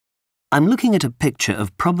I'm looking at a picture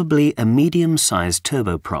of probably a medium-sized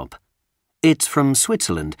turboprop. It's from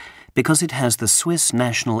Switzerland because it has the Swiss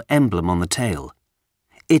national emblem on the tail.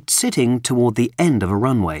 It's sitting toward the end of a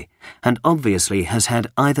runway and obviously has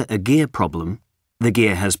had either a gear problem, the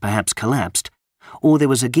gear has perhaps collapsed, or there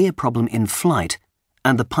was a gear problem in flight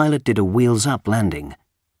and the pilot did a wheels-up landing.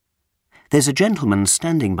 There's a gentleman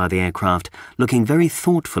standing by the aircraft looking very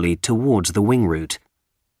thoughtfully towards the wing route.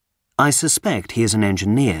 I suspect he is an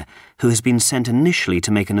engineer who has been sent initially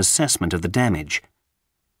to make an assessment of the damage.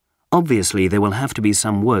 Obviously, there will have to be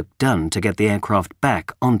some work done to get the aircraft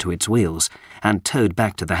back onto its wheels and towed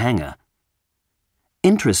back to the hangar.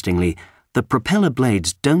 Interestingly, the propeller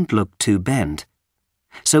blades don't look too bent.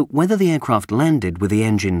 So whether the aircraft landed with the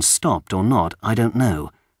engines stopped or not, I don't know.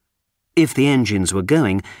 If the engines were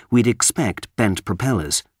going, we'd expect bent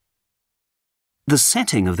propellers. The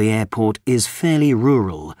setting of the airport is fairly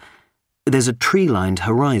rural. There's a tree-lined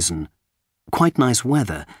horizon. Quite nice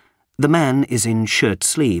weather. The man is in shirt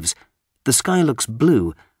sleeves. The sky looks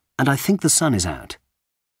blue, and I think the sun is out.